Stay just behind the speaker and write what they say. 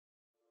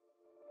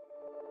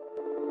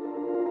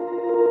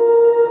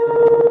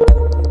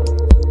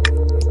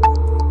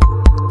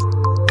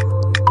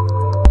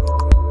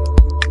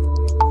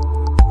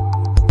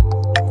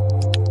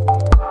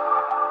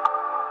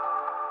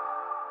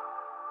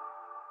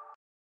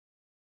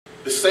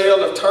The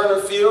sale of Turner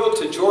Field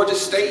to Georgia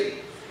State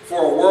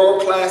for a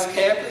world-class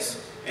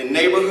campus and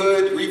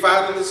neighborhood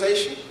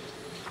revitalization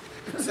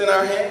is in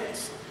our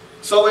hands.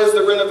 So is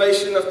the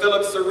renovation of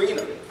Phillips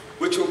Arena,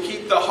 which will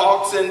keep the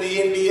Hawks and the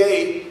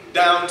NBA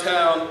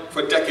downtown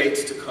for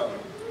decades to come.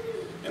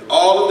 And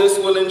all of this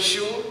will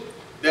ensure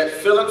that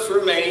Phillips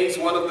remains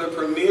one of the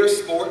premier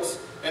sports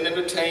and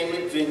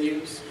entertainment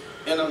venues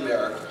in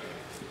America.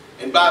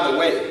 And by the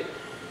way,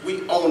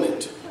 we own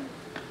it.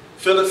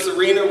 Phillips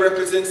Arena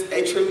represents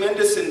a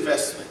tremendous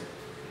investment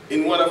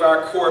in one of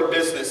our core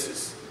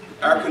businesses,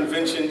 our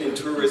convention and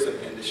tourism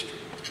industry,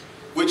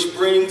 which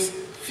brings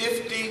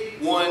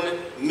 51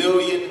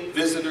 million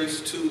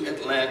visitors to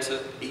Atlanta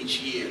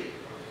each year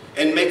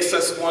and makes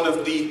us one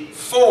of the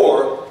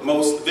 4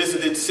 most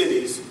visited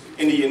cities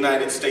in the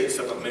United States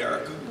of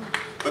America.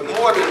 But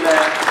more than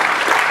that,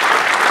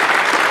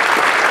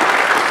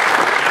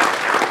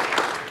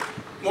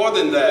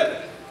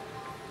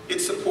 it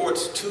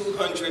supports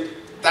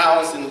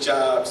 200,000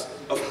 jobs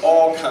of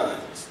all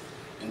kinds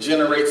and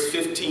generates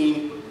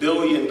 $15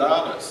 billion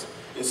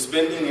in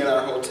spending in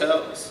our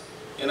hotels,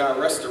 in our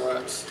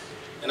restaurants,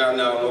 and our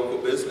now local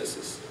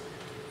businesses.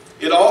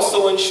 It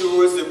also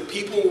ensures that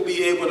people will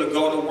be able to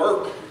go to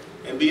work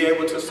and be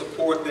able to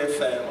support their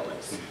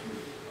families.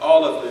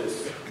 All of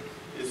this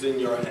is in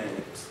your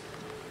hands.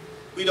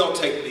 We don't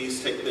take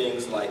these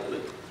things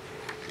lightly.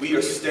 We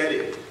are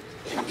steady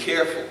and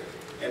careful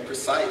and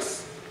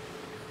precise.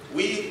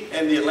 We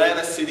and the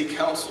Atlanta City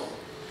Council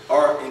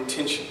are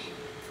intentional.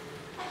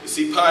 You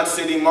see, Pond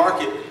City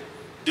Market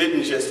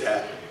didn't just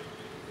happen.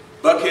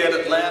 Buckhead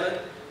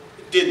Atlanta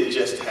didn't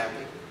just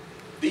happen.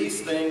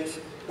 These things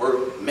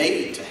were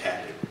made to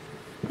happen.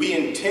 We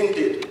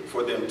intended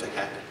for them to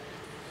happen.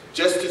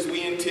 Just as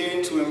we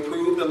intend to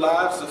improve the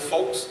lives of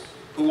folks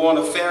who want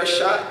a fair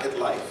shot at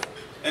life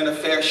and a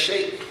fair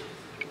shake,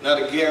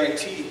 not a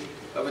guarantee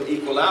of an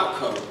equal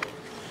outcome,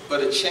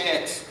 but a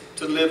chance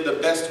to live the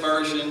best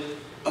version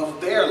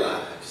of their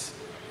lives.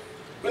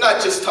 We're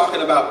not just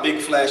talking about big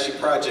flashy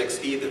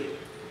projects either.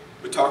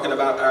 We're talking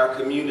about our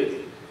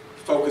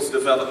community-focused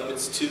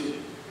developments too.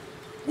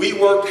 We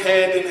work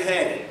hand in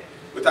hand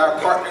with our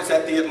partners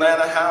at the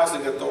Atlanta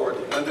Housing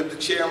Authority under the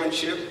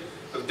chairmanship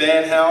of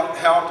Dan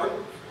Halpern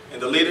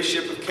and the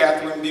leadership of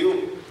Catherine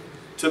Buell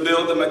to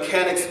build the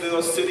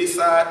Mechanicsville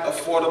Cityside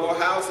Affordable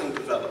Housing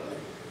Development.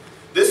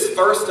 This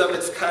first of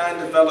its kind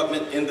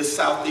development in the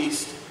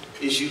Southeast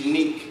is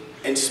unique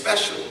and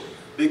special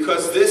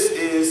because this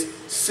is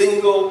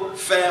single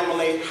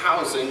family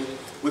housing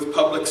with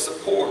public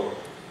support,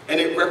 and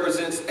it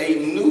represents a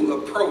new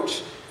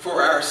approach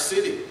for our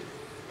city.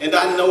 And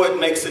I know it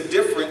makes a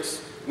difference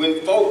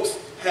when folks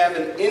have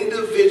an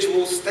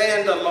individual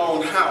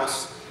standalone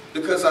house,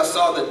 because I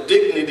saw the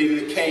dignity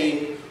that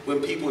came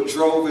when people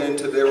drove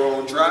into their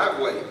own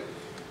driveway,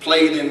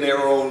 played in their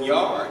own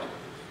yard.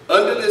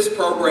 Under this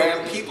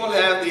program, people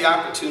have the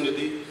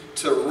opportunity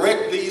to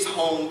rent these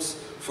homes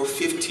for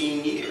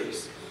 15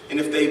 years. And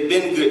if they've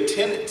been good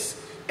tenants,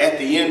 at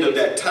the end of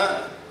that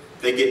time,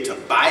 they get to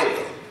buy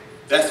them.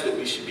 That's what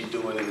we should be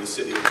doing in the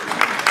city.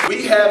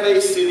 We have a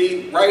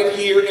city right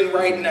here and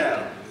right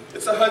now.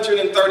 It's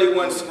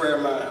 131 square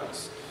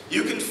miles.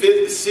 You can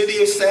fit the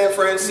city of San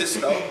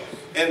Francisco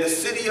and the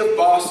city of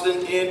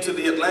Boston into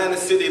the Atlanta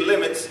city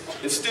limits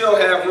and still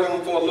have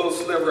room for a little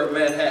sliver of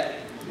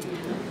Manhattan.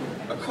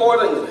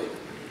 Accordingly,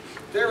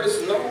 there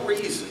is no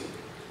reason,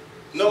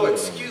 no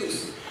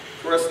excuse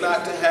for us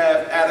not to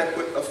have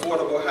adequate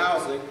affordable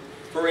housing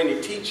for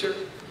any teacher,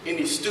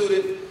 any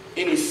student,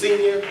 any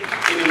senior,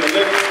 any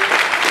millennial,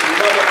 any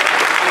mother,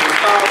 any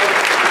father,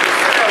 any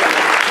family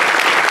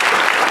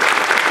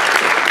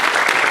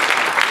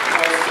who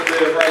wants to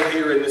live right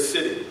here in the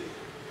city.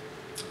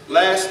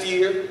 Last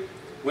year,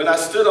 when I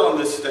stood on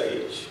this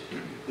stage,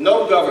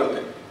 no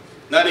government,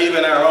 not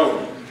even our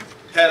own,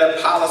 had a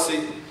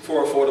policy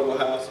for affordable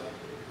housing.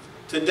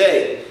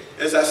 Today,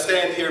 as I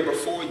stand here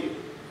before you,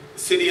 the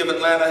City of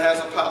Atlanta has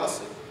a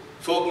policy,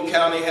 Fulton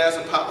County has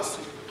a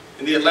policy,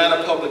 and the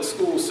Atlanta public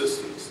school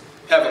systems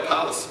have a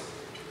policy.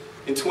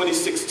 In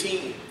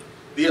 2016,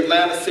 the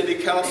Atlanta City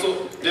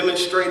Council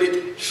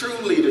demonstrated true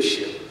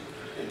leadership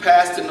and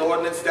passed an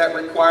ordinance that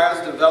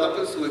requires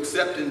developers who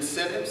accept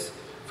incentives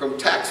from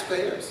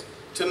taxpayers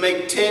to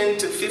make 10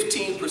 to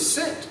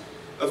 15%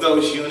 of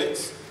those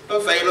units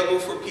available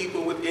for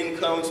people with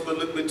incomes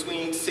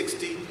between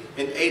 60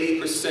 and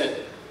 80%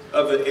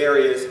 of the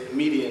area's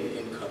median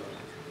income.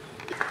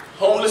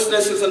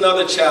 Homelessness is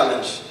another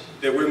challenge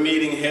that we're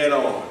meeting head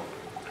on.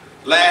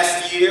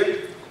 Last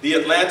year, the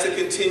Atlanta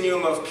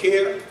Continuum of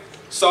Care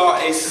saw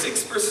a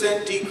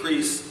 6%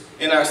 decrease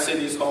in our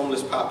city's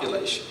homeless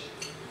population.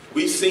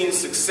 We've seen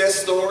success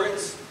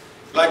stories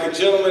like a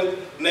gentleman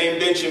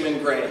named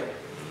Benjamin Graham,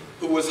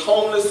 who was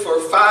homeless for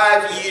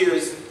 5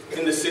 years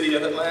in the city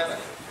of Atlanta.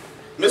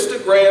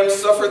 Mr. Graham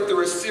suffered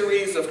through a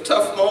series of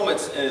tough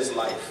moments in his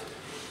life.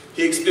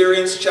 He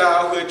experienced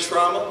childhood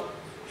trauma.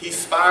 He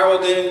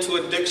spiraled into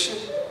addiction.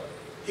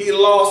 He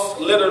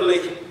lost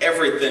literally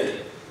everything.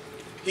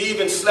 He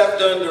even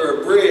slept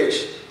under a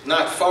bridge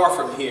not far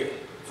from here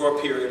for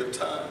a period of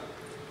time.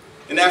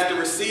 And after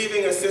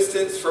receiving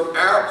assistance from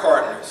our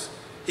partners,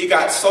 he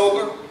got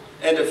sober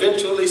and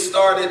eventually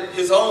started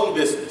his own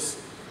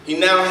business. He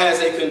now has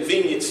a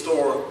convenience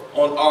store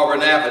on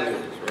Auburn Avenue.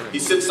 He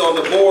sits on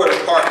the board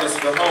of Partners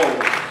for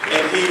Home,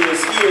 and he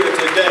is here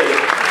today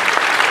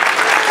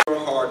for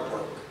hard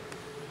work.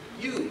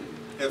 You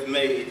have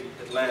made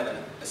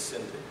Atlanta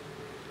ascendant.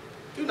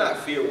 Do not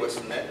fear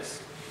what's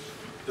next.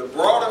 The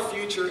broader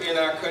future in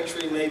our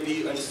country may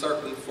be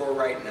uncertain for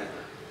right now,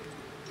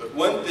 but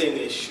one thing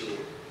is sure.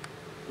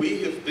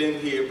 We have been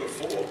here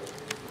before.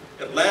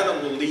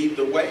 Atlanta will lead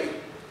the way.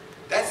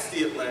 That's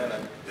the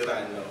Atlanta that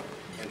I know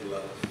and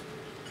love.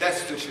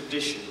 That's the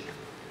tradition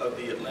of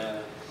the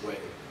Atlanta way.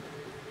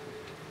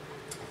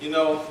 You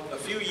know, a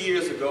few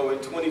years ago in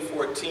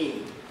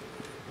 2014,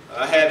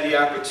 I had the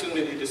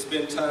opportunity to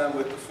spend time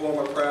with the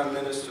former Prime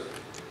Minister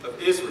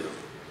of Israel.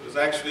 It was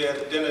actually at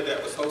a dinner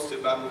that was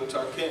hosted by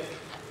Muhtar Kent.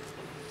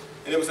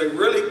 And it was a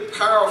really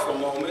powerful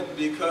moment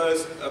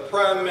because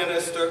Prime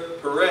Minister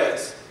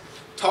Perez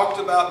talked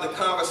about the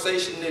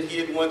conversation that he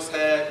had once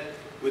had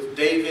with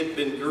David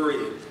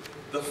Ben-Gurion,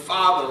 the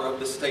father of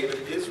the state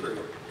of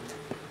Israel.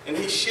 And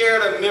he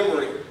shared a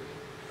memory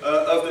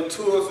of the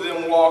two of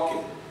them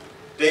walking,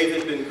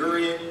 David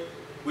Ben-Gurion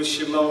with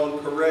Shimon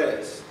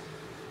Peres.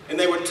 And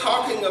they were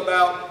talking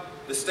about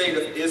the state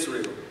of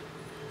Israel.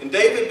 And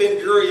David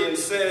Ben-Gurion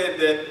said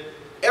that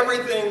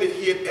everything that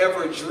he had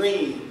ever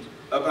dreamed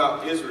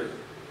about Israel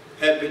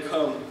had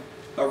become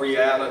a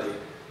reality.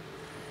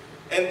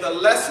 And the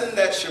lesson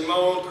that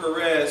Shimon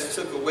Peres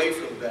took away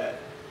from that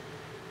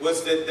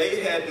was that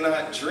they had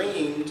not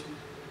dreamed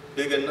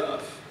big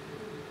enough.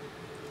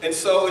 And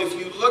so if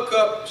you look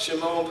up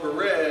Shimon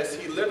Peres,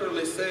 he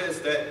literally says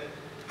that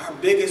our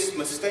biggest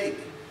mistake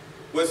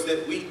was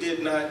that we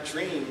did not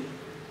dream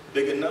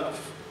big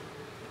enough.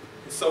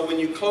 And so when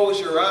you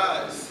close your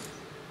eyes,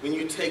 when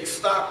you take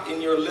stock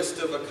in your list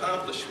of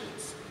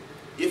accomplishments,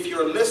 if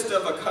your list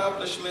of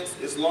accomplishments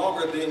is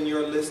longer than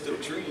your list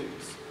of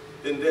dreams,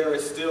 then there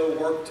is still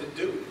work to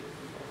do.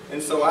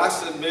 And so I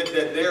submit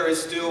that there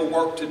is still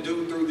work to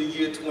do through the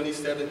year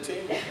 2017.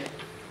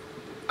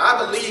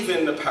 I believe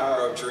in the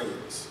power of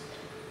dreams.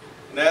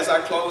 And as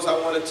I close, I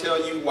want to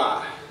tell you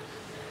why.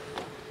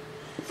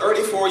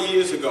 34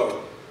 years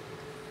ago,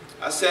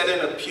 I sat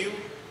in a pew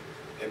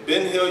at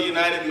Ben Hill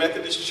United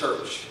Methodist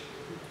Church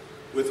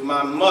with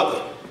my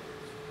mother,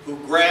 who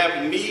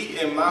grabbed me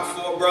and my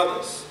 4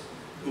 brothers,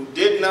 who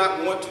did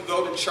not want to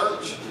go to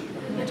church,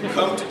 to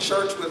come to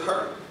church with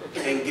her,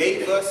 and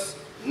gave us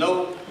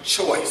no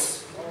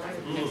choice.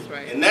 That's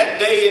right. And that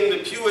day in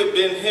the pew at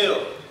Ben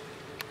Hill,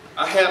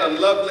 I had a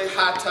lovely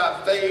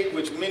high-top fade,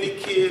 which many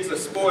kids are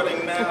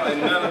sporting now,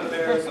 and none of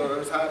theirs are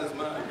as hot as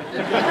mine.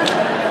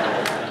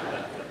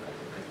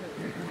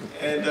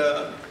 And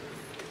a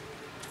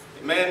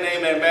man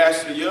named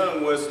Ambassador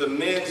Young was the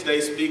Men's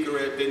Day speaker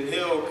at Ben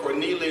Hill.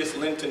 Cornelius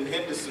Linton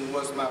Henderson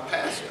was my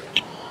pastor.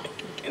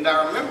 And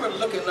I remember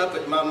looking up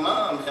at my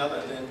mom,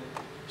 Helen, and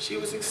she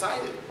was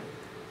excited.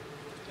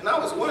 And I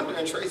was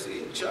wondering,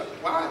 Tracy, Chuck,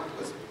 why?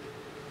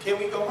 Can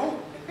we go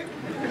home?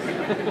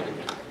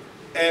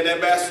 And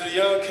Ambassador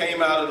Young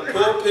came out of the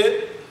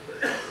pulpit.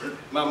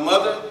 My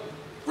mother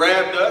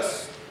grabbed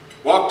us,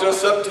 walked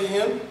us up to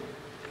him,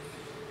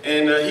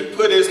 and he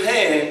put his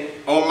hand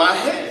on my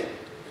head.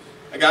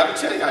 I got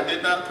to tell you, I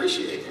did not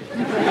appreciate it.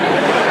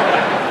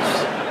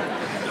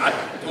 I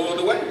pulled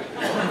away.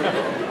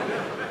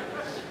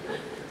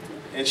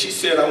 And she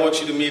said, I want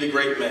you to meet a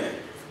great man.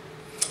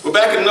 Well,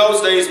 back in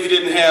those days, we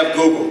didn't have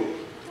Google.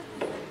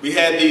 We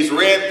had these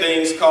red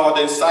things called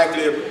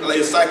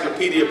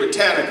Encyclopedia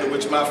Britannica,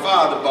 which my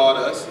father bought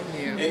us.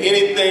 Yeah. And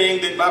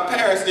anything that my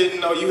parents didn't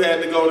know, you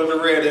had to go to the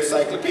red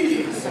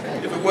encyclopedias.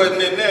 If it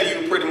wasn't in there,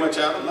 you were pretty much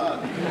out of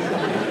luck.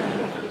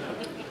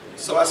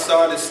 So I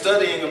started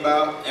studying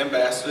about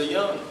Ambassador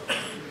Young.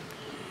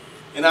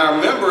 And I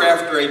remember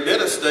after a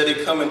bit of study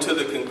coming to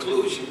the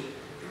conclusion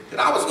that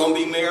I was going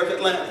to be mayor of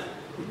Atlanta.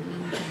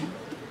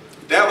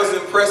 That was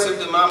impressive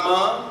to my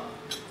mom.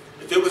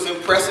 If it was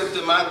impressive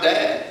to my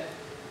dad,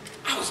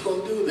 I was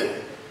going to do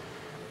that.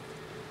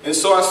 And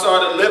so I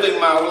started living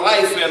my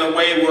life in a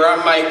way where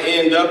I might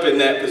end up in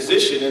that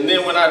position. And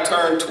then when I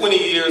turned 20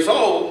 years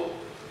old,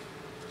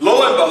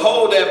 lo and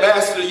behold,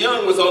 Ambassador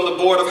Young was on the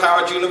board of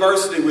Howard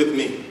University with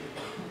me.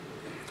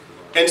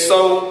 And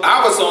so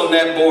I was on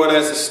that board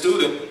as a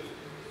student.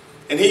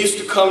 And he used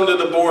to come to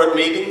the board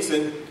meetings.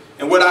 And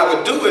what I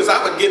would do is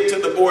I would get to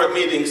the board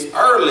meetings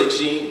early,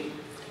 Gene.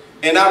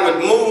 And I would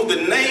move the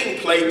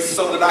nameplate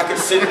so that I could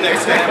sit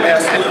next to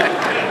Ambassador Young.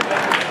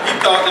 He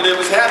thought that it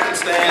was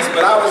happenstance,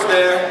 but I was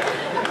there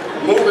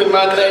moving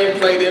my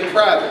nameplate in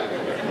private.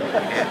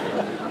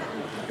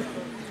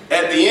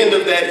 At the end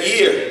of that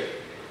year,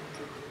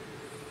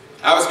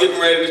 I was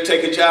getting ready to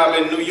take a job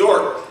in New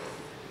York.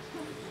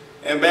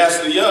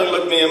 Ambassador Young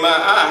looked me in my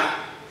eye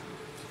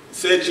and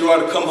said, you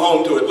ought to come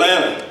home to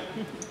Atlanta.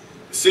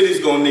 The city's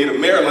going to need a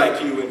mayor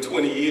like you in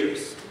 20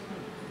 years.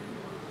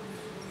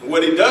 And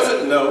what he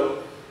doesn't know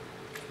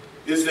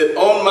is that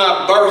on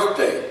my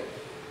birthday,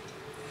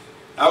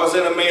 I was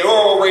in a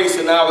mayoral race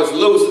and I was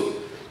losing.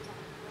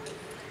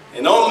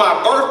 And on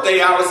my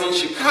birthday, I was in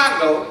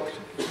Chicago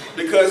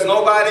because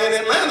nobody in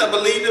Atlanta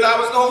believed that I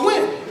was going to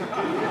win.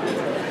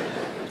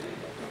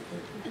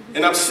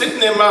 And I'm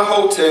sitting in my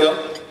hotel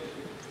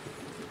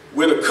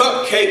with a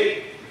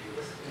cupcake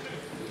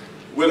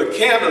with a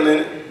candle in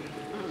it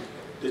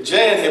that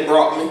Jan had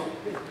brought me,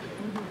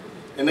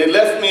 and they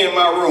left me in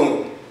my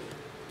room.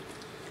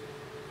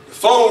 The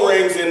phone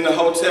rings in the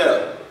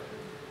hotel,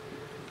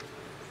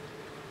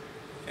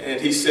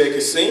 and he said,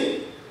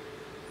 "Kasim,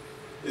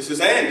 this is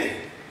Andy."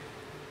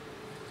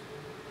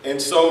 And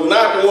so,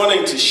 not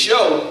wanting to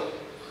show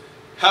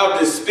how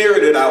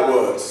dispirited I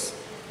was,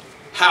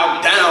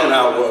 how down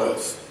I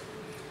was,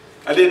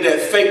 I did that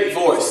fake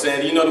voice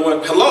saying, you know the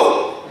one,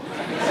 "Hello."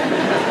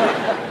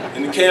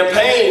 In the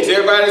campaigns,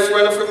 everybody's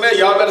running for mayor.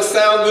 Y'all better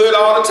sound good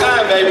all the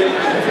time, baby.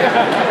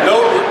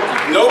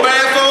 No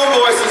bad phone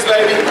voices,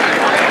 baby.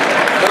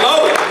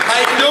 "Hello, how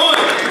you doing?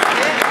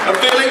 I'm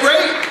feeling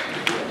great."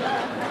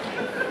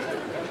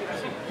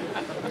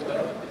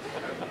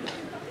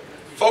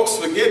 Folks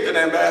forget that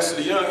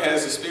Ambassador Young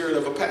has the spirit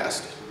of a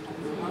pastor.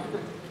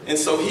 And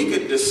so he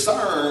could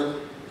discern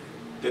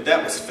that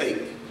that was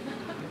fake.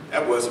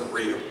 That wasn't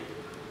real.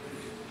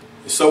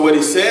 And so what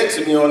he said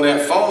to me on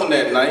that phone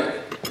that night,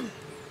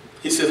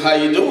 he said, "How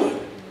you doing?"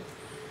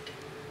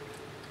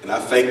 And I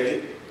faked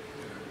it.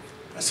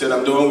 I said,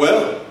 "I'm doing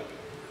well."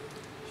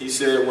 He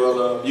said,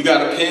 "Well, you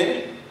got a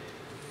pen?"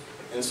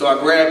 And so I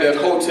grabbed that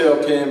hotel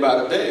pen by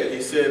the bed.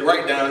 He said,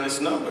 "Write down this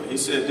number." He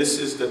said, "This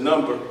is the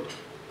number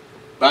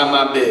by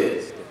my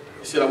bed."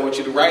 He said, "I want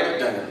you to write it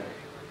down."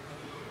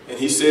 And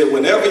he said,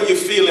 "Whenever you're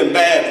feeling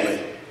badly,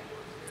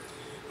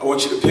 I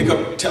want you to pick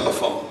up the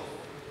telephone.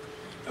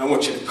 And I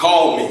want you to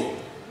call me."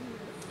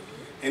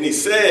 And he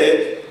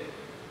said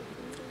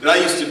that I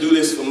used to do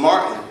this for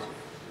Martin.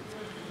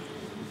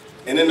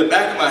 And in the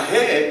back of my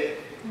head,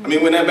 I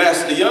mean, when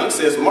Ambassador Young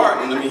says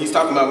Martin, I mean, he's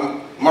talking about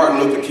Martin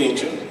Luther King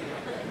Jr.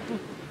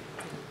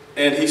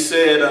 And he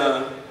said,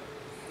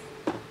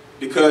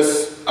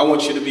 "Because I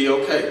want you to be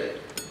okay."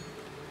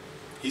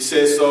 He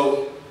said,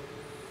 "So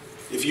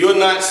if you're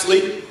not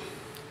asleep,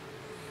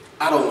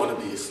 I don't want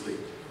to be asleep.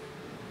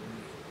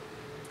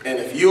 And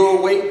if you're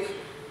awake,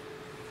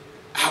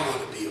 I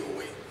want to be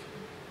awake.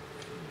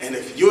 And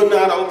if you're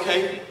not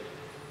okay,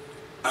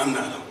 I'm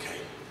not okay."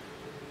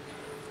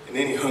 And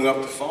then he hung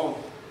up the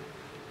phone.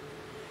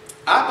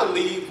 I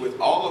believe with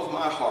all of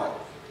my heart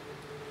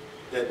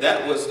that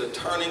that was the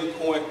turning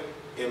point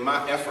in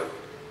my effort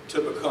to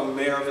become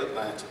mayor of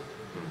Atlanta.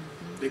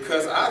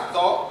 Because I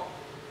thought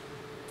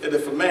that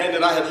if a man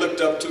that I had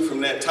looked up to from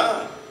that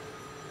time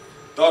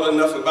thought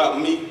enough about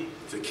me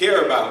to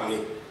care about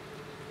me,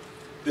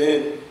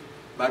 then,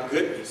 my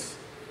goodness,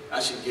 I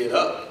should get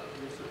up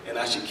and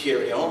I should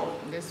carry on.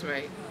 That's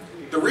right.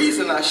 The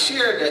reason I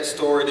shared that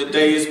story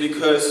today is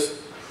because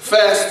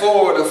fast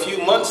forward a few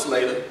months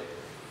later,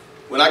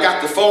 when I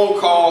got the phone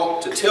call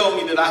to tell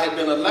me that I had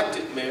been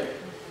elected mayor,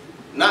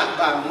 not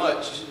by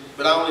much,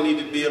 but I only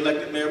needed to be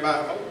elected mayor by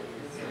a vote.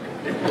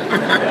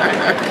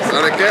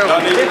 So they go.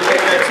 Y'all need to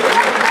take that too.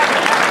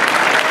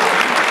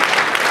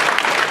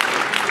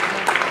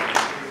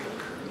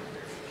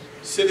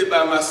 Sitting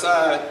by my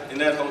side in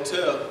that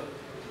hotel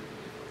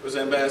was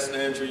Ambassador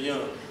Andrew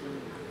Young.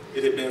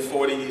 It had been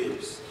 40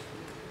 years.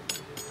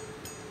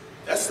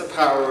 That's the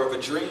power of a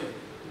dream.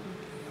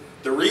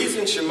 The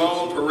reason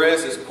Shimon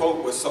Peres's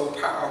quote was so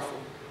powerful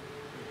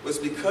was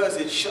because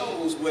it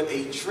shows what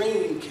a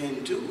dream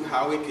can do,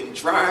 how it can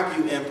drive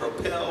you and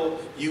propel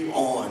you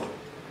on.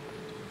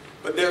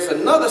 But there's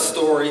another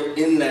story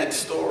in that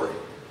story.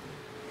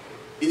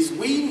 Is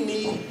we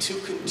need to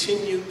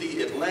continue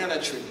the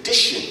Atlanta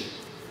tradition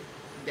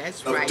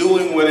of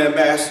doing what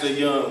Ambassador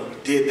Young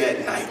did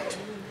that night.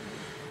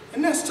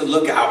 And that's to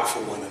look out for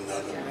one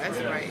another. Yeah, that's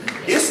right.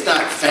 It's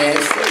not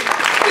fancy.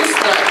 It's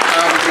not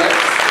complex.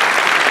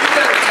 You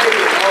gotta take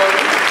it on.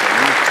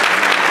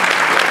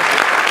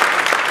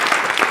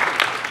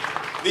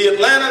 The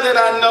Atlanta that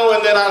I know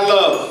and that I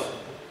love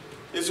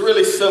is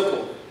really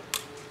simple.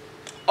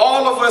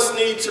 All of us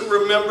need to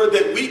remember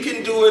that we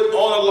can do it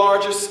on a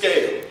larger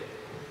scale.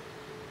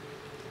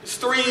 It's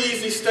 3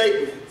 easy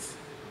statements.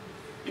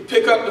 You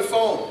pick up the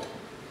phone.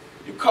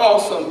 You call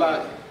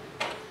somebody.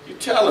 You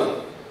tell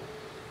them.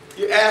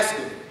 You ask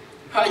them,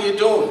 "How you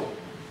doing?"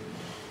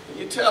 And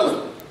you tell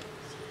them,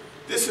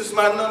 "This is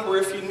my number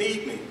if you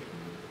need me.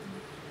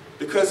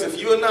 Because if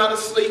you're not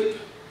asleep,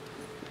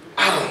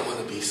 I don't want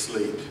to be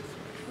asleep.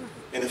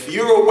 And if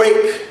you're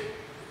awake,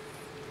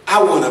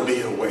 I want to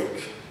be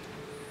awake.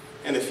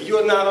 And if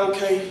you're not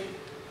okay,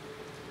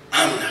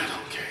 I'm not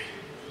okay."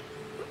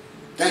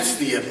 That's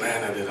the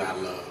Atlanta that I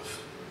love.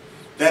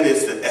 That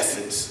is the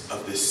essence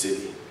of this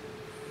city.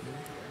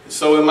 And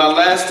so in my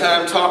last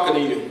time talking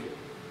to you,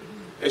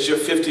 as your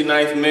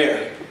 59th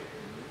mayor,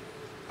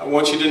 I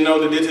want you to know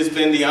that it has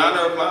been the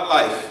honor of my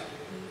life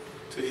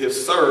to have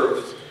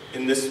served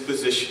in this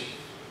position.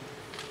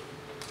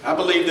 I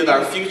believe that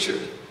our future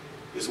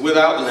is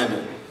without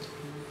limit.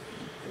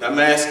 And I'm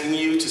asking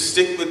you to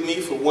stick with me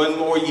for one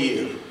more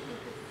year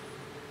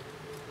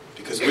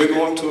because we're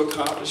going to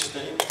accomplish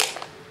things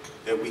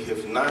that we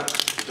have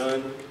not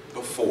done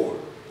before.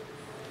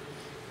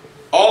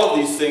 All of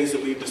these things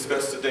that we've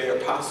discussed today are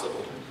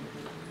possible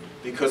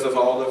because of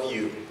all of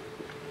you.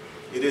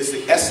 It is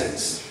the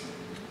essence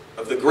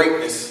of the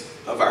greatness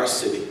of our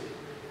city.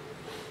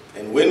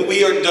 And when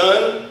we are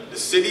done, the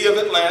city of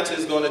Atlanta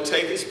is going to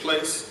take its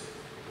place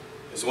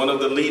as one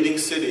of the leading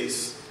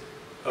cities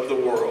of the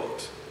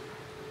world.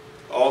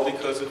 All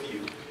because of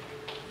you.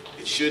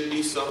 It should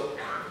be so,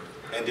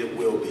 and it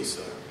will be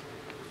so.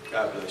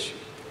 God bless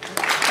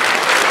you.